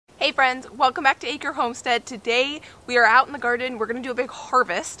Hey friends, welcome back to Acre Homestead. Today we are out in the garden. We're going to do a big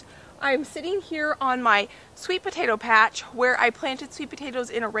harvest. I'm sitting here on my sweet potato patch where I planted sweet potatoes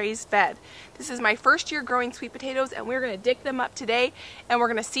in a raised bed. This is my first year growing sweet potatoes and we're going to dig them up today and we're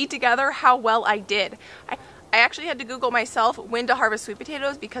going to see together how well I did. I actually had to Google myself when to harvest sweet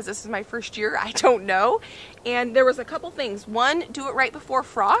potatoes because this is my first year. I don't know. And there was a couple things. One, do it right before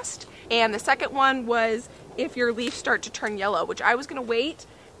frost. And the second one was if your leaves start to turn yellow, which I was going to wait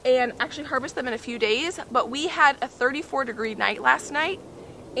and actually harvest them in a few days. But we had a 34-degree night last night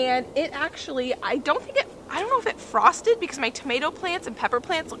and it actually, I don't know if it frosted because my tomato plants and pepper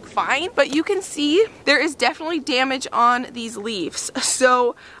plants look fine, but you can see there is definitely damage on these leaves.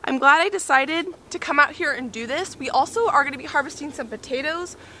 So I'm glad I decided to come out here and do this. We also are going to be harvesting some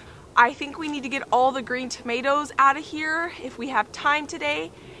potatoes. I think we need to get all the green tomatoes out of here if we have time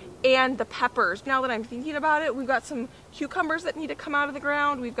today, and the peppers. Now that I'm thinking about it, we've got some cucumbers that need to come out of the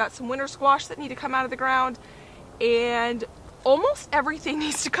ground. We've got some winter squash that need to come out of the ground, and almost everything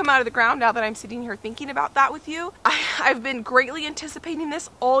needs to come out of the ground now that I'm sitting here thinking about that with you. I've been greatly anticipating this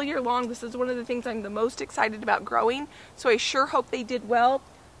all year long. This is one of the things I'm the most excited about growing, so I sure hope they did well.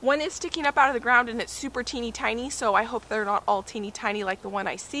 One is sticking up out of the ground and it's super teeny tiny, so I hope they're not all teeny tiny like the one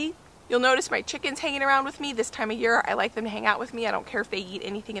I see. You'll notice my chickens hanging around with me this time of year. I like them to hang out with me. I don't care if they eat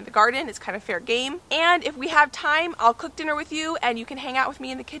anything in the garden. It's kind of fair game. And if we have time, I'll cook dinner with you and you can hang out with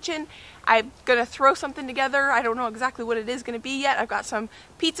me in the kitchen. I'm gonna throw something together. I don't know exactly what it is gonna be yet. I've got some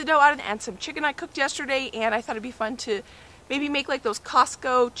pizza dough out and some chicken I cooked yesterday, and I thought it'd be fun to maybe make like those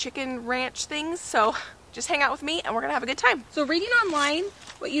Costco chicken ranch things. So just hang out with me and we're gonna have a good time. So reading online,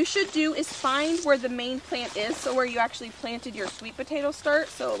 what you should do is find where the main plant is, so where you actually planted your sweet potato start.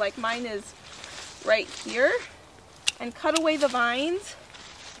 So like mine is right here, and cut away the vines.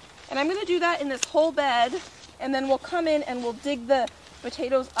 And I'm gonna do that in this whole bed, and then we'll come in and we'll dig the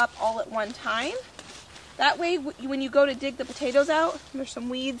potatoes up all at one time. That way when you go to dig the potatoes out, there's some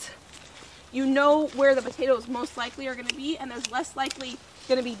weeds, you know where the potatoes most likely are gonna be, and there's less likely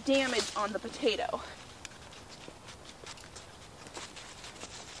gonna be damage on the potato.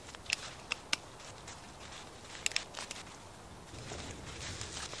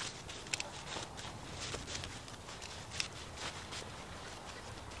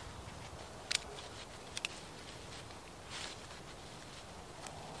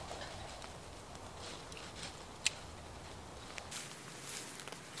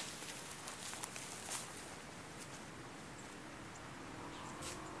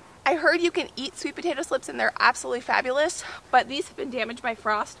 I heard you can eat sweet potato slips and they're absolutely fabulous, but these have been damaged by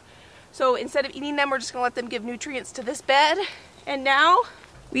frost. So instead of eating them, we're just gonna let them give nutrients to this bed. And now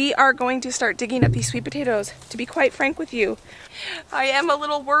we are going to start digging up these sweet potatoes. To be quite frank with you, I am a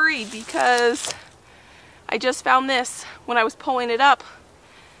little worried because I just found this when I was pulling it up.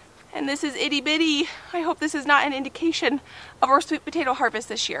 And this is itty bitty. I hope this is not an indication of our sweet potato harvest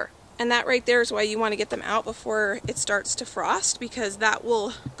this year. And that right there is why you want to get them out before it starts to frost, because that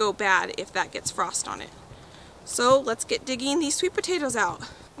will go bad if that gets frost on it. So let's get digging these sweet potatoes out. I'm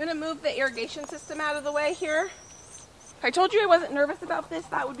going to move the irrigation system out of the way here. If I told you I wasn't nervous about this,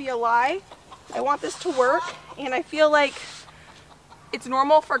 that would be a lie. I want this to work, and I feel like it's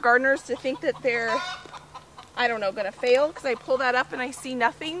normal for gardeners to think that they're, I don't know, going to fail, because I pull that up and I see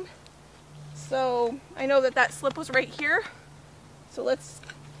nothing. So I know that that slip was right here. So let's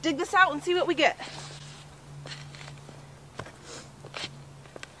dig this out and see what we get.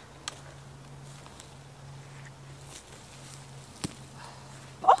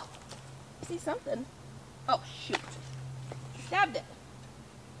 Oh, I see something. Oh shoot, stabbed it.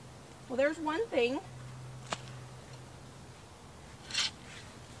 Well, there's one thing.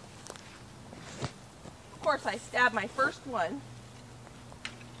 Of course I stabbed my first one.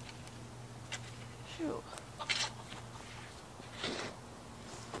 Shoot.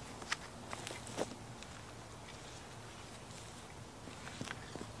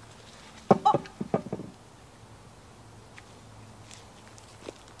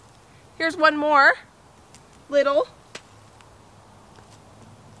 Here's one more, little.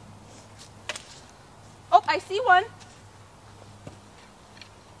 Oh, I see one.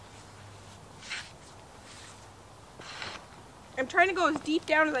 I'm trying to go as deep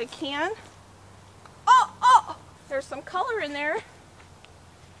down as I can. Oh, there's some color in there.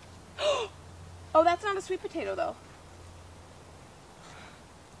 Oh, that's not a sweet potato though.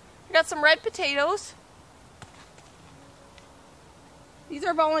 I got some red potatoes. These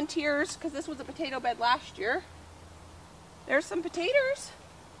are volunteers because this was a potato bed last year. There's some potatoes.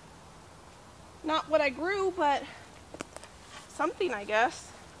 Not what I grew, but something, I guess.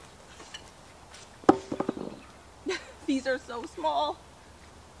 These are so small.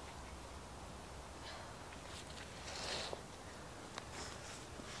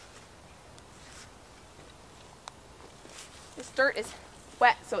 This dirt is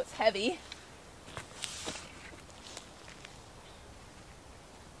wet, so it's heavy.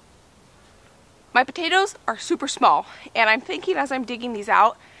 My potatoes are super small, and I'm thinking as I'm digging these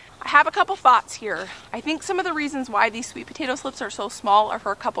out, I have a couple thoughts here. I think some of the reasons why these sweet potato slips are so small are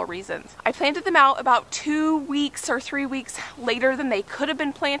for a couple reasons. I planted them out about 2 weeks or 3 weeks later than they could have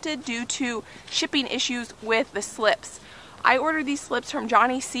been planted due to shipping issues with the slips. I ordered these slips from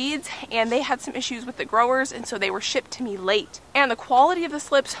Johnny Seeds, and they had some issues with the growers, and so they were shipped to me late. And the quality of the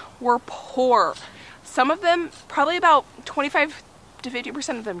slips were poor. Some of them, probably about 25 to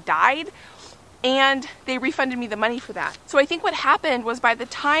 50% of them died, and they refunded me the money for that. So I think what happened was by the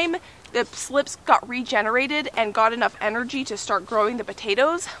time the slips got regenerated and got enough energy to start growing the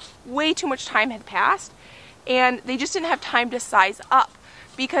potatoes, way too much time had passed, and they just didn't have time to size up.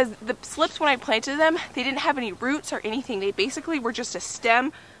 Because the slips, when I planted them, they didn't have any roots or anything. They basically were just a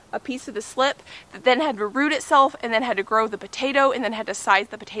stem, a piece of the slip that then had to root itself and then had to grow the potato and then had to size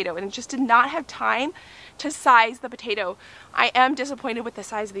the potato, and it just did not have time to size the potato. I am disappointed with the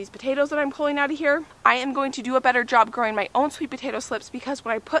size of these potatoes that I'm pulling out of here. I am going to do a better job growing my own sweet potato slips, because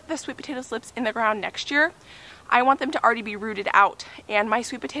when I put the sweet potato slips in the ground next year, I want them to already be rooted out, and my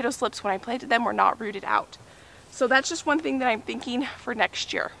sweet potato slips when I planted them were not rooted out. So that's just one thing that I'm thinking for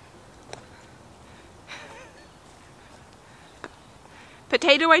next year.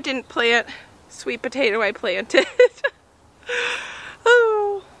 Potato I didn't plant, sweet potato I planted.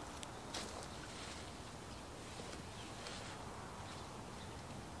 Oh.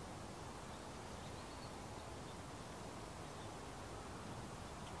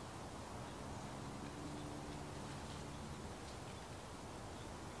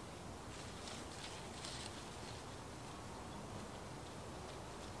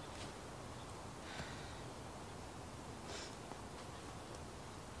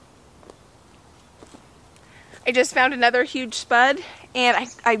 I just found another huge spud, and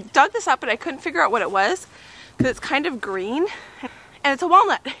I dug this up, but I couldn't figure out what it was because it's kind of green, and it's a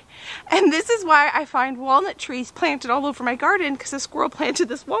walnut. And this is why I find walnut trees planted all over my garden, because a squirrel planted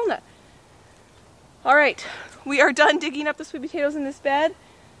this walnut. All right, we are done digging up the sweet potatoes in this bed.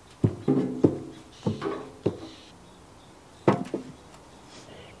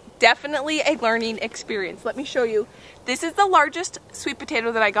 Definitely a learning experience. Let me show you. This is the largest sweet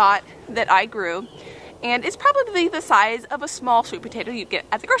potato that I got, that I grew. And it's probably the size of a small sweet potato you'd get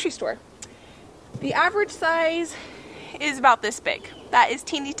at the grocery store. The average size is about this big. That is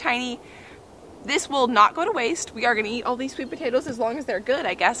teeny tiny. This will not go to waste. We are going to eat all these sweet potatoes as long as they're good,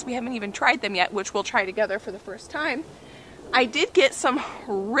 I guess. We haven't even tried them yet, which we'll try together for the first time. I did get some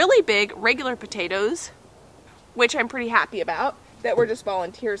really big regular potatoes, which I'm pretty happy about, that were just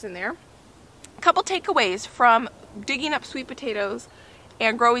volunteers in there. A couple takeaways from digging up sweet potatoes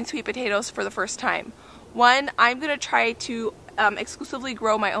and growing sweet potatoes for the first time. One, I'm going to try to exclusively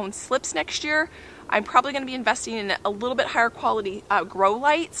grow my own slips next year. I'm probably going to be investing in a little bit higher quality grow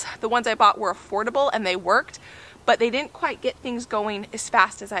lights. The ones I bought were affordable and they worked, but they didn't quite get things going as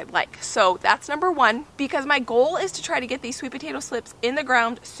fast as I'd like. So that's number one, because my goal is to try to get these sweet potato slips in the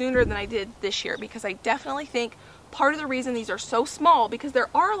ground sooner than I did this year, because I definitely think part of the reason these are so small, because there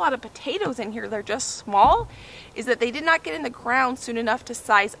are a lot of potatoes in here, they're just small, is that they did not get in the ground soon enough to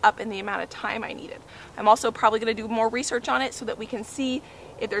size up in the amount of time I needed. I'm also probably going to do more research on it so that we can see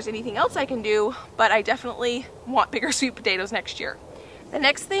if there's anything else I can do, but I definitely want bigger sweet potatoes next year. The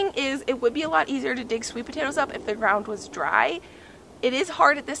next thing is, it would be a lot easier to dig sweet potatoes up if the ground was dry. It is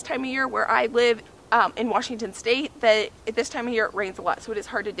hard at this time of year where I live in Washington State, that at this time of year it rains a lot, so it is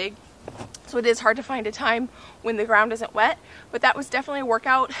hard to dig. So it is hard to find a time when the ground isn't wet, but that was definitely a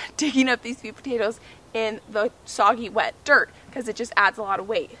workout, digging up these sweet potatoes in the soggy, wet dirt, because it just adds a lot of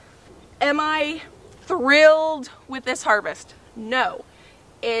weight. Am I thrilled with this harvest? No.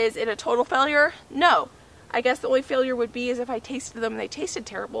 Is it a total failure? No. I guess the only failure would be is if I tasted them and they tasted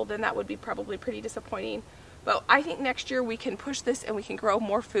terrible, then that would be probably pretty disappointing. But I think next year we can push this and we can grow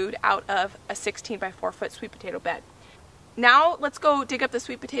more food out of a 16 by 4 foot sweet potato bed. Now let's go dig up the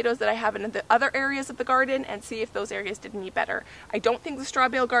sweet potatoes that I have in the other areas of the garden and see if those areas did any better. I don't think the straw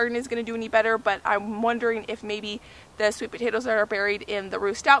bale garden is going to do any better, but I'm wondering if maybe the sweet potatoes that are buried in the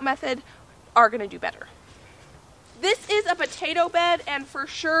roost out method are going to do better. This is a potato bed, and for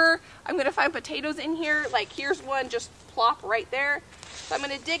sure I'm going to find potatoes in here. Like, here's one just plop right there. So I'm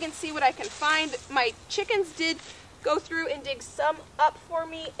going to dig and see what I can find. My chickens did go through and dig some up for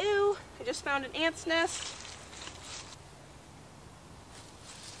me. Ew, I just found an ant's nest.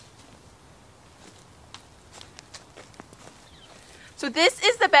 So this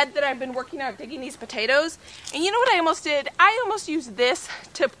is the bed that I've been working on digging these potatoes. And you know what I almost did? I almost used this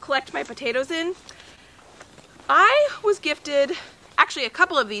to collect my potatoes in. I was gifted actually a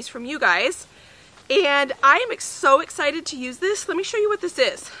couple of these from you guys, and I am so excited to use this. Let me show you what this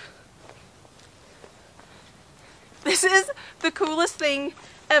is. This is the coolest thing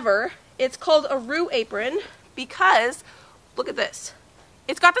ever. It's called a roux apron because, look at this.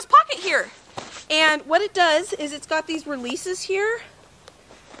 It's got this pocket here. And what it does is it's got these releases here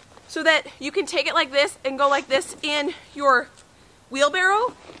so that you can take it like this and go like this in your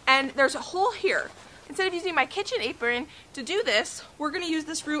wheelbarrow, and there's a hole here. Instead of using my kitchen apron to do this, we're going to use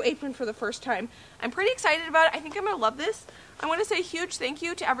this roux apron for the first time. I'm pretty excited about it. I think I'm going to love this. I want to say a huge thank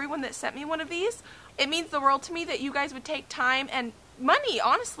you to everyone that sent me one of these. It means the world to me that you guys would take time and money,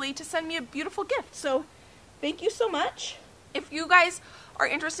 honestly, to send me a beautiful gift. So thank you so much. If you guys are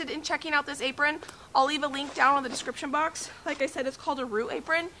interested in checking out this apron, I'll leave a link down in the description box. Like I said, it's called a roux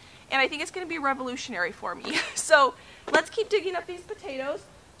apron, and I think it's going to be revolutionary for me. So let's keep digging up these potatoes.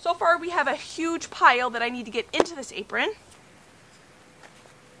 So far we have a huge pile that I need to get into this apron.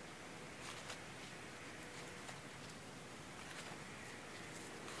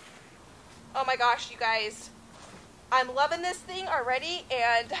 Oh my gosh, you guys. I'm loving this thing already,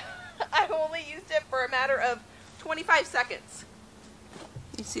 and I've only used it for a matter of 25 seconds.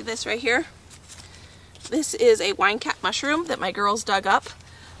 You see this right here? This is a wine cap mushroom that my girls dug up.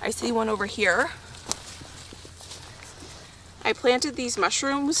 I see one over here. I planted these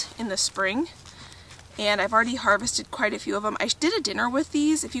mushrooms in the spring, and I've already harvested quite a few of them. I did a dinner with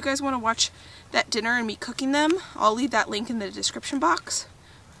these. If you guys want to watch that dinner and me cooking them, I'll leave that link in the description box.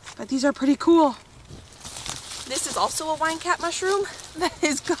 But these are pretty cool. This is also a wine cap mushroom that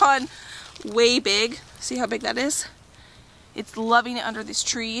has gone way big. See how big that is? It's loving it under this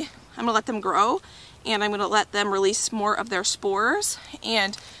tree. I'm gonna let them grow, and I'm gonna let them release more of their spores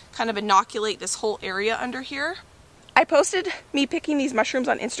and kind of inoculate this whole area under here. I posted me picking these mushrooms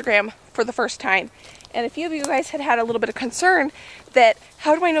on Instagram for the first time, and a few of you guys had a little bit of concern that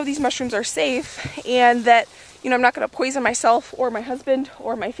how do I know these mushrooms are safe and that, you know, I'm not going to poison myself or my husband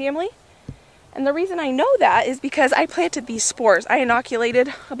or my family. And the reason I know that is because I planted these spores. I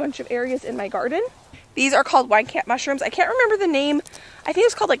inoculated a bunch of areas in my garden. These are called wine cap mushrooms. I can't remember the name. I think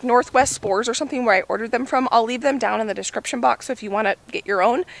it's called like Northwest Spores or something where I ordered them from. I'll leave them down in the description box, so if you want to get your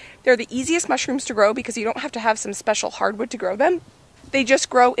own. They're the easiest mushrooms to grow because you don't have to have some special hardwood to grow them. They just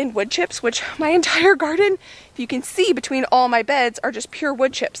grow in wood chips, which my entire garden, if you can see between all my beds, are just pure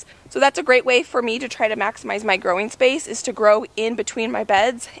wood chips. So that's a great way for me to try to maximize my growing space, is to grow in between my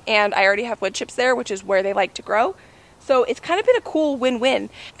beds, and I already have wood chips there, which is where they like to grow. So it's kind of been a cool win-win.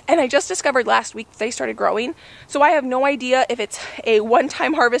 And I just discovered last week that they started growing. So I have no idea if it's a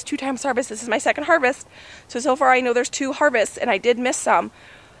one-time harvest, two-time harvest. This is my second harvest. So far I know there's 2 harvests, and I did miss some.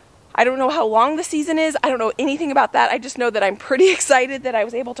 I don't know how long the season is. I don't know anything about that. I just know that I'm pretty excited that I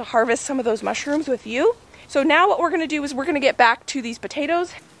was able to harvest some of those mushrooms with you. So now what we're going to do is we're going to get back to these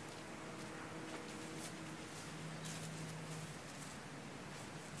potatoes.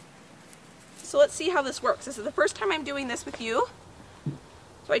 So let's see how this works. This is the first time I'm doing this with you.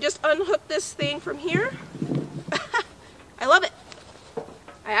 So I just unhooked this thing from here. I love it.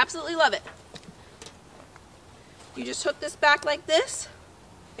 I absolutely love it. You just hook this back like this,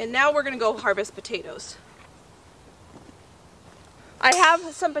 and now we're going to go harvest potatoes. I have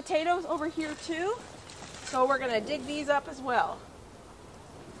some potatoes over here too, so we're going to dig these up as well.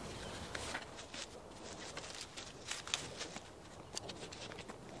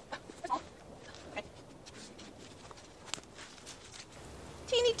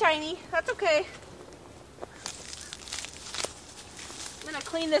 Teeny tiny, that's okay. I'm gonna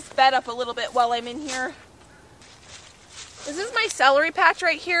clean this bed up a little bit while I'm in here. This is my celery patch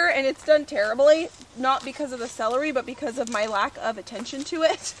right here, and it's done terribly, not because of the celery, but because of my lack of attention to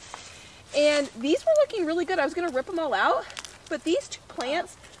it. And these were looking really good. I was gonna rip them all out, but these 2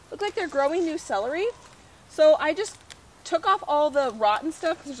 plants look like they're growing new celery. So I just took off all the rotten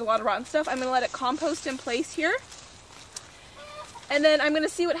stuff, because there's a lot of rotten stuff. I'm gonna let it compost in place here. And then I'm going to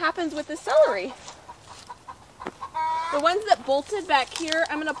see what happens with the celery. The ones that bolted back here,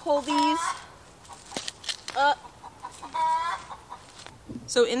 I'm going to pull these up.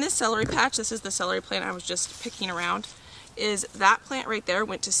 So in this celery patch, this is the celery plant I was just picking around, is that plant right there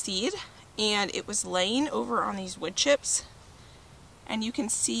went to seed, and it was laying over on these wood chips. And you can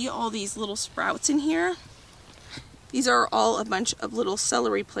see all these little sprouts in here. These are all a bunch of little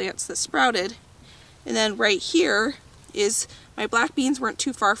celery plants that sprouted. And then right here is my black beans weren't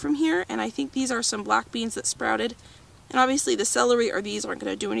too far from here, and I think these are some black beans that sprouted. And obviously the celery or these aren't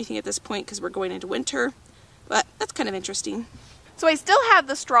going to do anything at this point because we're going into winter, but that's kind of interesting. So I still have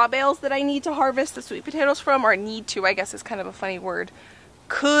the straw bales that I need to harvest the sweet potatoes from, or need to, I guess is kind of a funny word.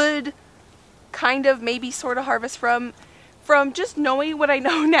 Could kind of maybe sort of harvest from just knowing what I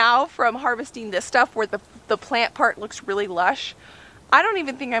know now from harvesting this stuff where the plant part looks really lush. I don't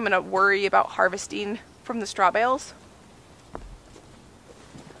even think I'm going to worry about harvesting from the straw bales,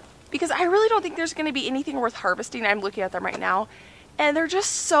 because I really don't think there's going to be anything worth harvesting. I'm looking at them right now, and they're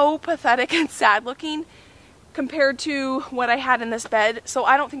just so pathetic and sad looking compared to what I had in this bed, so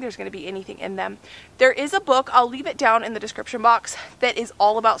I don't think there's going to be anything in them. There is a book, I'll leave it down in the description box, that is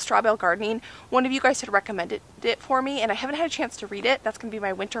all about straw bale gardening. One of you guys had recommended it for me, and I haven't had a chance to read it. That's going to be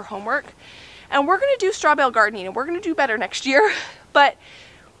my winter homework. And we're going to do straw bale gardening, and we're going to do better next year, but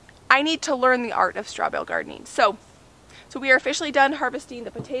I need to learn the art of straw bale gardening. So we are officially done harvesting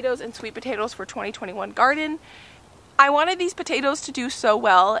the potatoes and sweet potatoes for 2021 garden. I wanted these potatoes to do so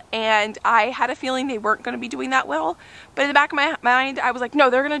well, and I had a feeling they weren't going to be doing that well, but in the back of my mind I was like, no,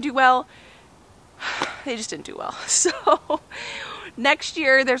 they're going to do well. They just didn't do well. So next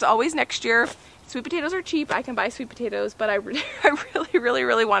year, there's always next year. Sweet potatoes are cheap. I can buy sweet potatoes, but I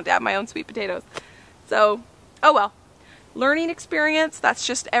really want to have my own sweet potatoes. So, oh well. Learning experience. That's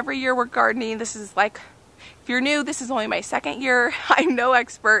just every year we're gardening. This is like, if you're new, this is only my second year. I'm no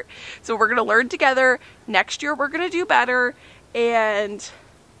expert. So we're going to learn together. Next year we're going to do better. And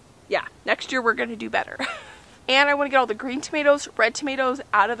yeah, next year we're going to do better. And I want to get all the green tomatoes, red tomatoes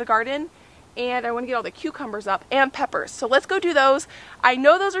out of the garden. And I want to get all the cucumbers up and peppers. So let's go do those. I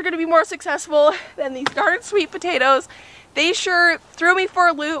know those are going to be more successful than these darn sweet potatoes. They sure threw me for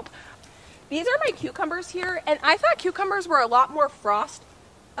a loop. These are my cucumbers here, and I thought cucumbers were a lot more frost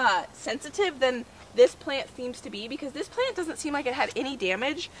sensitive than this plant seems to be, because this plant doesn't seem like it had any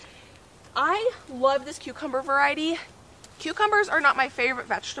damage. I love this cucumber variety. Cucumbers are not my favorite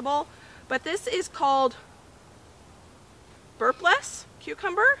vegetable, but this is called burpless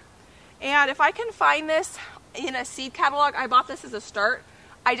cucumber. And if I can find this in a seed catalog, I bought this as a start.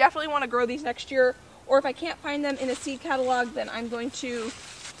 I definitely want to grow these next year, or if I can't find them in a seed catalog, then I'm going to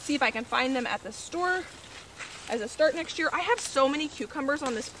see if I can find them at the store as a start next year. I have so many cucumbers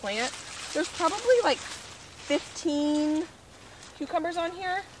on this plant. There's probably like 15 cucumbers on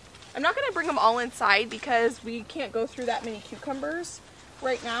here. I'm not going to bring them all inside because we can't go through that many cucumbers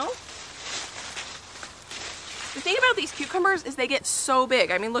right now. The thing about these cucumbers is they get so big.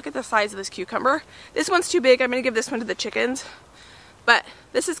 I mean, look at the size of this cucumber. This one's too big. I'm going to give this one to the chickens. But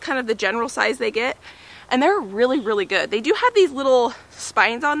this is kind of the general size they get. And they're really good. They do have these little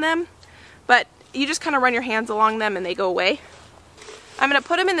spines on them, but you just kind of run your hands along them and they go away. I'm going to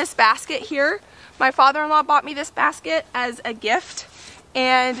put them in this basket here. My father-in-law bought me this basket as a gift,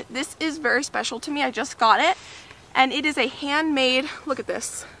 and this is very special to me. I just got it, and it is a handmade, look at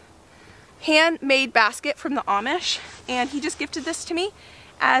this, handmade basket from the Amish, and he just gifted this to me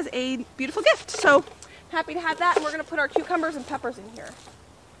as a beautiful gift. So happy to have that, and we're going to put our cucumbers and peppers in here.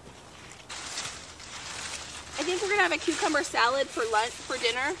 I think we're going to have a cucumber salad for lunch, for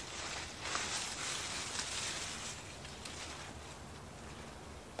dinner.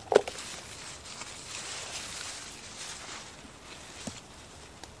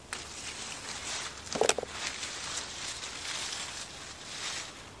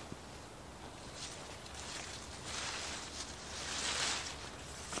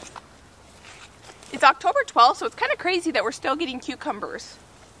 It's October 12th, so it's kind of crazy that we're still getting cucumbers.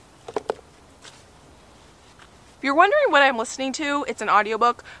 If you're wondering what I'm listening to, it's an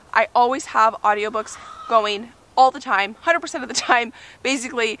audiobook. I always have audiobooks going all the time, 100% of the time.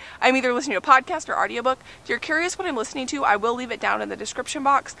 Basically, I'm either listening to a podcast or audiobook. If you're curious what I'm listening to, I will leave it down in the description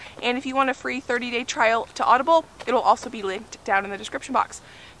box. And if you want a free 30-day trial to Audible, it'll also be linked down in the description box.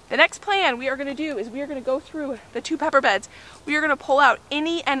 The next plan we are going to do is we are going to go through the 2 pepper beds. We are going to pull out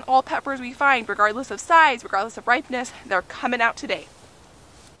any and all peppers we find, regardless of size, regardless of ripeness. They're coming out today.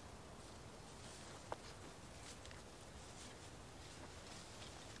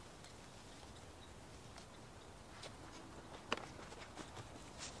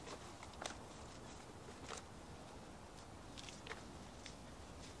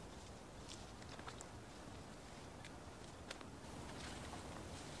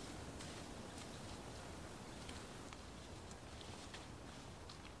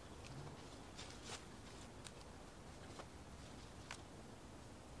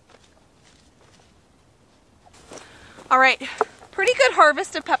 All right, pretty good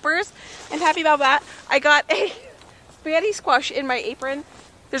harvest of peppers. I'm happy about that. I got a spaghetti squash in my apron.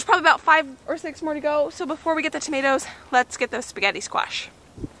 There's probably about 5 or 6 more to go. So before we get the tomatoes, let's get the spaghetti squash.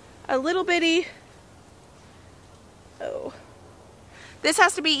 A little bitty, oh. This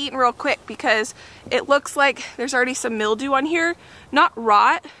has to be eaten real quick because it looks like there's already some mildew on here. Not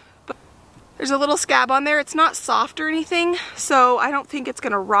rot, but there's a little scab on there. It's not soft or anything, so I don't think it's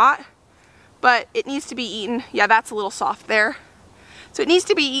gonna rot. but it needs to be eaten. Yeah, that's a little soft there. So it needs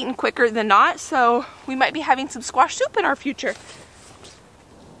to be eaten quicker than not, so we might be having some squash soup in our future.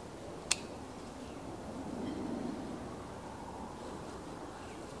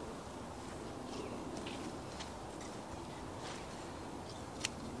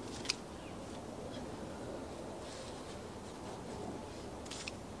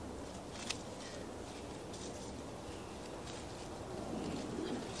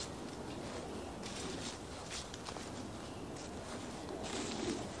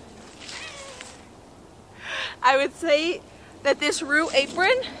 I would say that this roux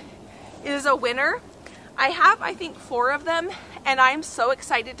apron is a winner. I have, I think, 4 of them, and I'm so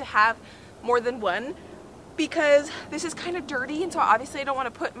excited to have more than one because this is kind of dirty, and so obviously I don't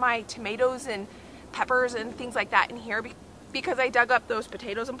want to put my tomatoes and peppers and things like that in here because I dug up those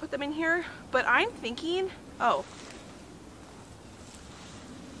potatoes and put them in here. But I'm thinking, oh,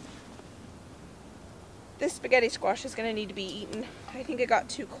 this spaghetti squash is going to need to be eaten. I think it got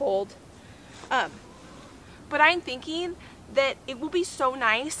too cold. But I'm thinking that it will be so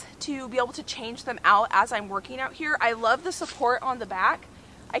nice to be able to change them out as I'm working out here. I love the support on the back.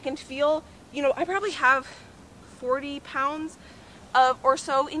 I can feel, you know, I probably have 40 pounds or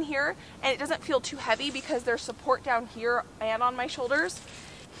so in here, and it doesn't feel too heavy because there's support down here and on my shoulders.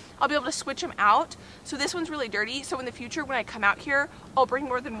 I'll be able to switch them out. So this one's really dirty, so in the future when I come out here, I'll bring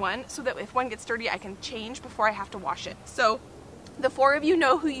more than one so that if one gets dirty, I can change before I have to wash it. So the 4 of you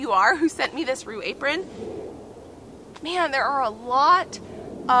know who you are who sent me this roux apron. Man, there are a lot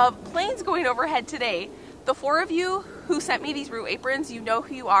of planes going overhead today. The 4 of you who sent me these roux aprons, you know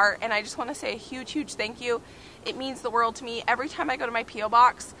who you are, and I just want to say a huge, huge thank you. It means the world to me. Every time I go to my P.O.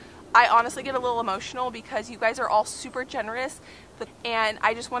 box, I honestly get a little emotional because you guys are all super generous, and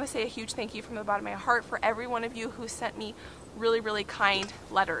I just want to say a huge thank you from the bottom of my heart for every one of you who sent me really, really kind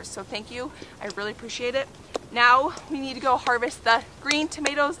letters. So thank you. I really appreciate it. Now we need to go harvest the green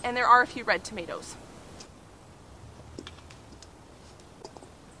tomatoes, and there are a few red tomatoes.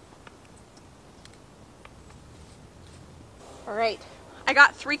 All right, I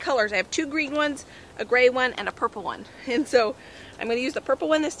got 3 colors. I have 2 green ones, a gray one, and a purple one. And so I'm gonna use the purple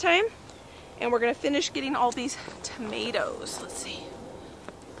one this time, and we're gonna finish getting all these tomatoes. Let's see.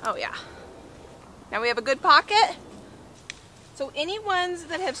 Oh yeah. Now we have a good pocket. So any ones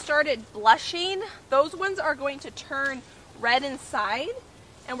that have started blushing, those ones are going to turn red inside,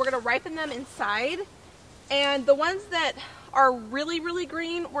 and we're gonna ripen them inside. And the ones that are really, really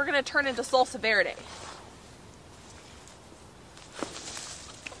green, we're gonna turn into salsa verde.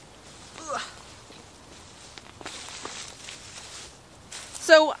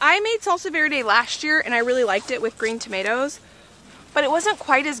 So I made salsa verde last year and I really liked it with green tomatoes, but it wasn't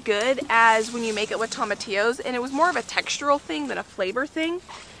quite as good as when you make it with tomatillos, and it was more of a textural thing than a flavor thing.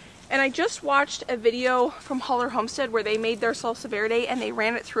 And I just watched a video from Homestead where they made their salsa verde and they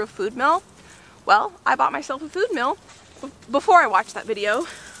ran it through a food mill. Well, I bought myself a food mill before I watched that video,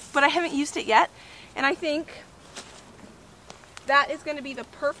 but I haven't used it yet, and I think that is going to be the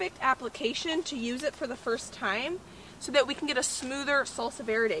perfect application to use it for the first time, so that we can get a smoother salsa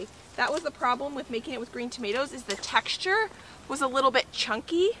verde. That was the problem with making it with green tomatoes, is the texture was a little bit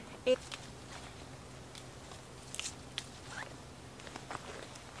chunky.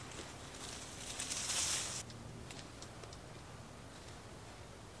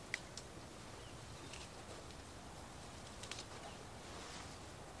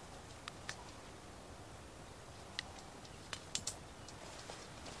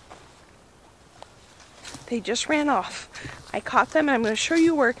 They just ran off. I caught them, and I'm going to show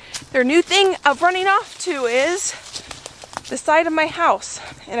you where their new thing of running off to is the side of my house.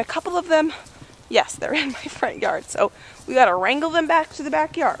 And a couple of them, yes, they're in my front yard. So we got to wrangle them back to the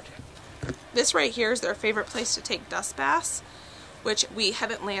backyard. This right here is their favorite place to take dust baths, which we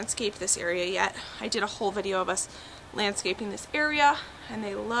haven't landscaped this area yet. I did a whole video of us landscaping this area, and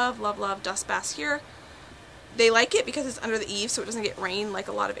they love, love, love dust baths here. They like it because it's under the eaves, so it doesn't get rain like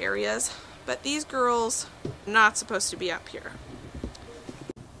a lot of areas. But these girls are not supposed to be up here.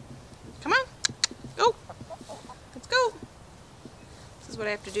 Come on, go. Let's go. This is what I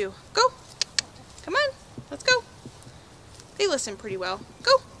have to do. Go. Come on, let's go. They listen pretty well.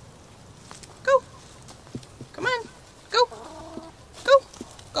 Go. Go. Come on. Go. Go.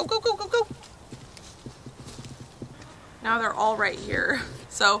 Go, go, go, go, go. Now they're all right here.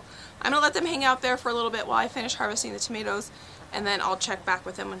 So I'm gonna let them hang out there for a little bit while I finish harvesting the tomatoes, and then I'll check back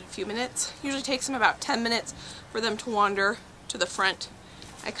with them in a few minutes. Usually takes them about 10 minutes for them to wander to the front.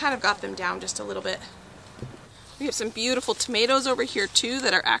 I kind of got them down just a little bit. We have some beautiful tomatoes over here too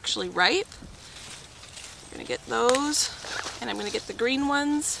that are actually ripe. I'm gonna get those, and I'm gonna get the green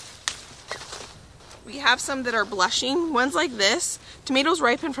ones. We have some that are blushing, ones like this. Tomatoes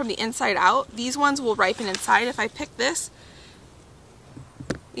ripen from the inside out. These ones will ripen inside. If I pick this,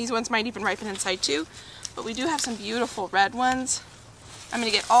 these ones might even ripen inside too. But we do have some beautiful red ones. I'm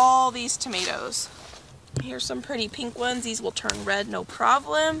gonna get all these tomatoes. Here's some pretty pink ones. These will turn red, no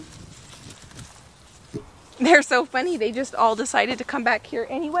problem. They're so funny. They just all decided to come back here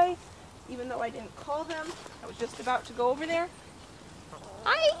anyway, even though I didn't call them. I was just about to go over there.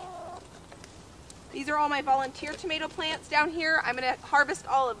 Hi! These are all my volunteer tomato plants down here. I'm gonna harvest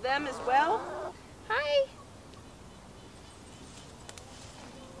all of them as well. Hi!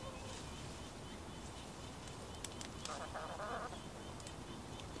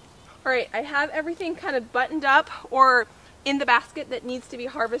 Alright, I have everything kind of buttoned up or in the basket that needs to be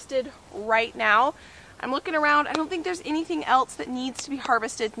harvested right now. I'm looking around. I don't think there's anything else that needs to be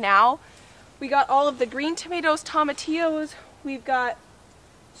harvested now. We got all of the green tomatoes, tomatillos. We've got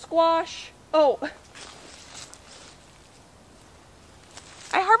squash. Oh,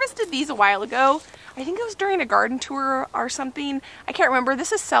 I harvested these a while ago. I think it was during a garden tour or something. I can't remember.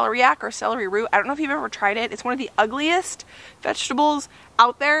 This is celeriac or celery root. I don't know if you've ever tried it. It's one of the ugliest vegetables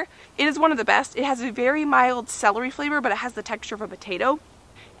out there. It is one of the best. It has a very mild celery flavor, but it has the texture of a potato.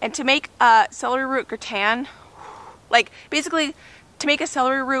 And to make a celery root gratin, like basically to make a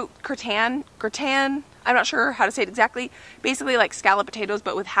celery root gratin, I'm not sure how to say it exactly, basically like scallop potatoes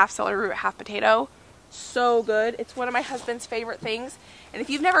but with half celery root, half potato. So good. It's one of my husband's favorite things. And if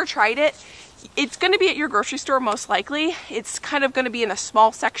you've never tried it, it's going to be at your grocery store most likely. It's kind of going to be in a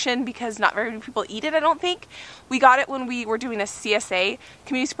small section because not very many people eat it, I don't think. We got it when we were doing a CSA,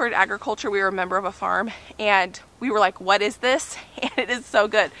 Community Supported Agriculture. We were a member of a farm and we were like, what is this? And it is so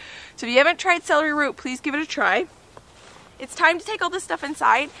good. So if you haven't tried celery root, please give it a try. It's time to take all this stuff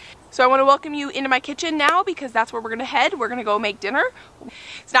inside. So I want to welcome you into my kitchen now because that's where we're going to head. We're going to go make dinner.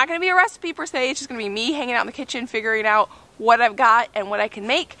 It's not going to be a recipe per se. It's just going to be me hanging out in the kitchen figuring out what I've got and what I can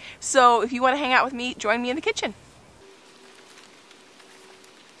make. So if you want to hang out with me, join me in the kitchen.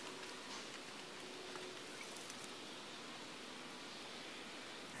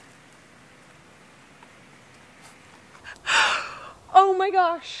 Oh my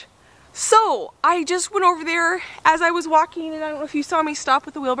gosh. So I just went over there as I was walking, and I don't know if you saw me stop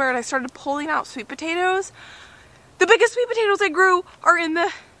with the wheelbarrow, and I started pulling out sweet potatoes. The biggest sweet potatoes I grew are in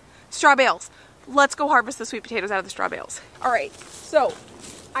the straw bales. Let's go harvest the sweet potatoes out of the straw bales. All right, so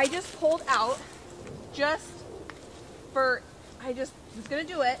I just pulled out I just was gonna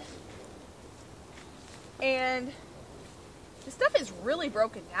do it. And this stuff is really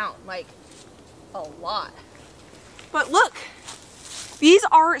broken down, like a lot. But look, these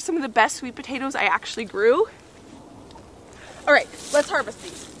are some of the best sweet potatoes I actually grew. All right, let's harvest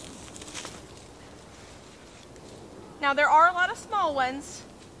these. Now there are a lot of small ones.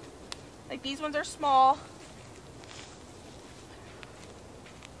 Like these ones are small.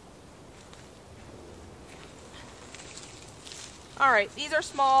 All right, these are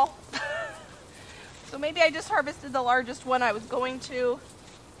small. So maybe I just harvested the largest one I was going to.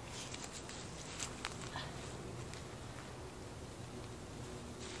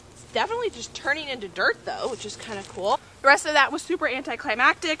 It's definitely just turning into dirt though, which is kind of cool. The rest of that was super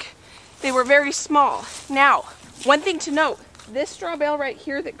anticlimactic. They were very small. Now, one thing to note, this straw bale right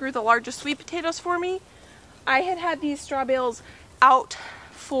here that grew the largest sweet potatoes for me, I had these straw bales out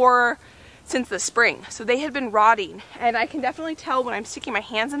since the spring. So they had been rotting, and I can definitely tell when I'm sticking my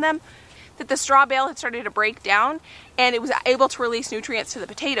hands in them that the straw bale had started to break down and it was able to release nutrients to the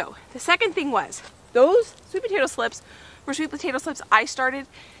potato. The second thing was, those sweet potato slips were sweet potato slips I started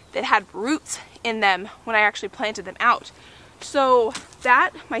that had roots in them when I actually planted them out. So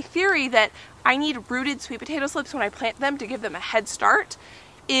my theory that I need rooted sweet potato slips when I plant them to give them a head start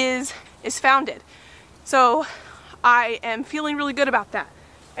is founded. So I am feeling really good about that.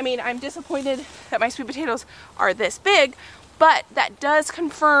 I mean, I'm disappointed that my sweet potatoes are this big, but that does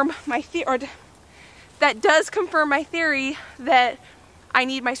confirm my theory that I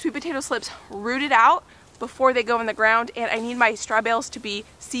need my sweet potato slips rooted out before they go in the ground, and I need my straw bales to be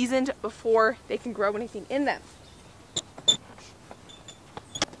seasoned before they can grow anything in them.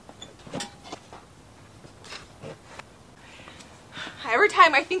 Every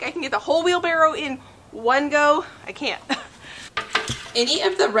time I think I can get the whole wheelbarrow in one go, I can't. Any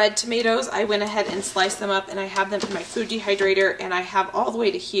of the red tomatoes, I went ahead and sliced them up, and I have them in my food dehydrator, and I have all the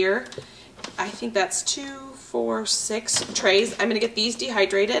way to here. I think that's 2, 4, 6 trays. I'm gonna get these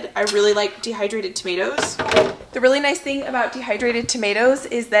dehydrated. I really like dehydrated tomatoes. The really nice thing about dehydrated tomatoes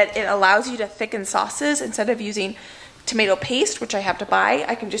is that it allows you to thicken sauces. Instead of using tomato paste, which I have to buy,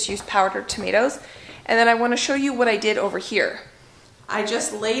 I can just use powdered tomatoes. And then I wanna show you what I did over here. I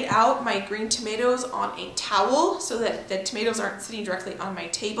just laid out my green tomatoes on a towel so that the tomatoes aren't sitting directly on my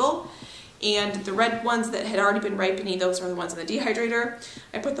table. And the red ones that had already been ripening, those are the ones in the dehydrator.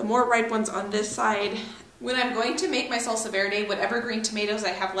 I put the more ripe ones on this side. When I'm going to make my salsa verde, whatever green tomatoes I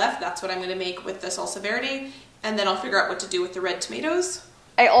have left, that's what I'm going to make with the salsa verde, and then I'll figure out what to do with the red tomatoes.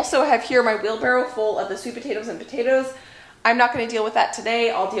 I also have here my wheelbarrow full of the sweet potatoes and potatoes. I'm not going to deal with that today.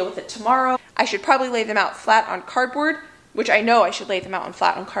 I'll deal with it tomorrow. I should probably lay them out flat on cardboard, which I know I should lay them out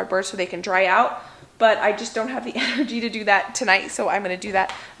flat on cardboard so they can dry out. But I just don't have the energy to do that tonight, so I'm going to do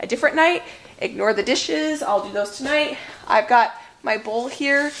that a different night. Ignore the dishes, I'll do those tonight. I've got my bowl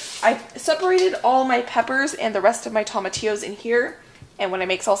here. I've separated all my peppers and the rest of my tomatillos in here. And when I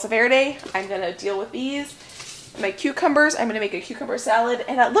make salsa verde, I'm going to deal with these. My cucumbers, I'm going to make a cucumber salad.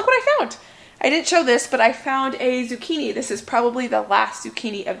 And look what I found. I didn't show this, but I found a zucchini. This is probably the last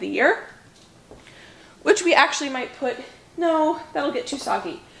zucchini of the year, which we actually might put, no, that'll get too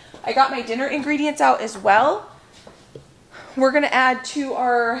soggy. I got my dinner ingredients out as well. We're going to add to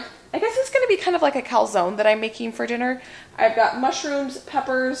our, I guess it's going to be kind of like a calzone that I'm making for dinner. I've got mushrooms,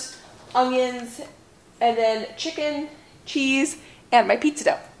 peppers, onions, and then chicken, cheese, and my pizza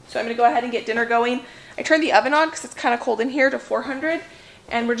dough. So I'm going to go ahead and get dinner going. I turned the oven on because it's kind of cold in here to 400,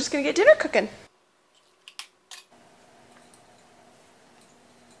 and we're just going to get dinner cooking.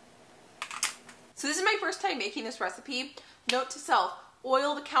 So this is my first time making this recipe. Note to self,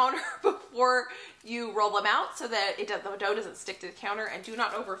 oil the counter before you roll them out so that the dough doesn't stick to the counter, and do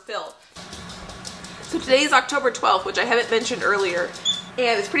not overfill. So today is October 12th, which I haven't mentioned earlier,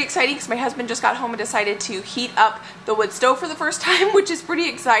 and it's pretty exciting because my husband just got home and decided to heat up the wood stove for the first time, which is pretty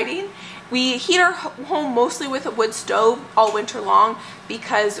exciting. We heat our home mostly with a wood stove all winter long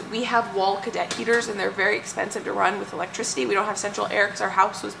because we have wall cadet heaters and they're very expensive to run with electricity. We don't have central air because our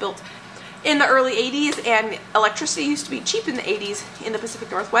house was built in the early 80s, and electricity used to be cheap in the 80s in the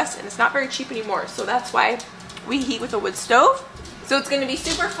Pacific Northwest, and it's not very cheap anymore, so that's why we heat with a wood stove. So it's going to be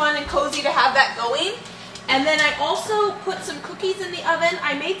super fun and cozy to have that going. And then I also put some cookies in the oven.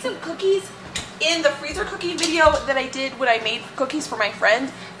 I made some cookies in the freezer cooking video that I did when I made cookies for my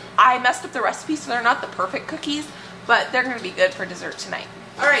friend. I messed up the recipe, so they're not the perfect cookies, but they're going to be good for dessert tonight.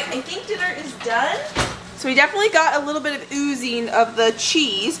 Alright, I think dinner is done. So we definitely got a little bit of oozing of the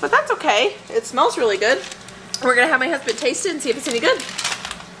cheese, but that's okay. It smells really good. We're going to have my husband taste it and see if it's any good.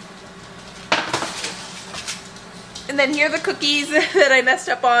 And then here are the cookies that I messed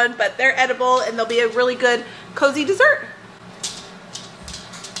up on, but they're edible and they'll be a really good cozy dessert.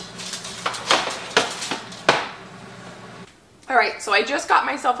 Alright, so I just got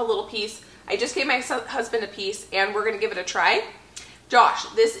myself a little piece. I just gave my husband a piece, and we're going to give it a try. Josh,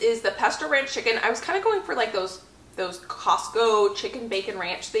 this is the pesto ranch chicken. I was kind of going for like those Costco chicken bacon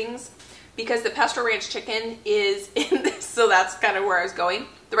ranch things because the pesto ranch chicken is in this, so that's kind of where I was going.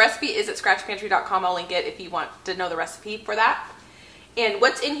 The recipe is at scratchpantry.com. I'll link it if you want to know the recipe for that. And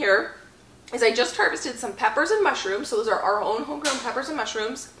what's in here is I just harvested some peppers and mushrooms. So those are our own homegrown peppers and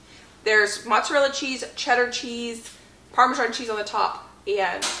mushrooms. There's mozzarella cheese, cheddar cheese, Parmesan cheese on the top,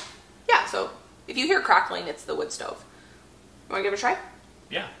 and yeah, so if you hear crackling, it's the wood stove. You want to give it a try?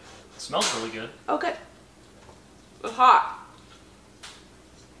 Yeah, it smells really good. Oh, good. It's hot.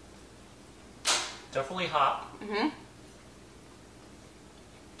 Definitely hot. Mm-hmm.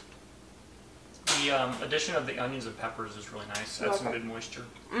 The addition of the onions and peppers is really nice. Adds some good moisture.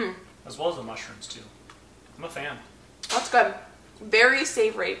 Mm. As well as the mushrooms, too. I'm a fan. That's good. Very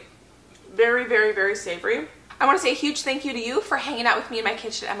savory. Very, very, very savory. I want to say a huge thank you to you for hanging out with me in my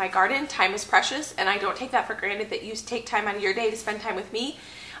kitchen and my garden. Time is precious, and I don't take that for granted that you take time out of your day to spend time with me.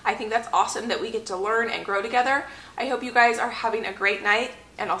 I think that's awesome that we get to learn and grow together. I hope you guys are having a great night,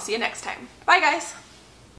 and I'll see you next time. Bye, guys.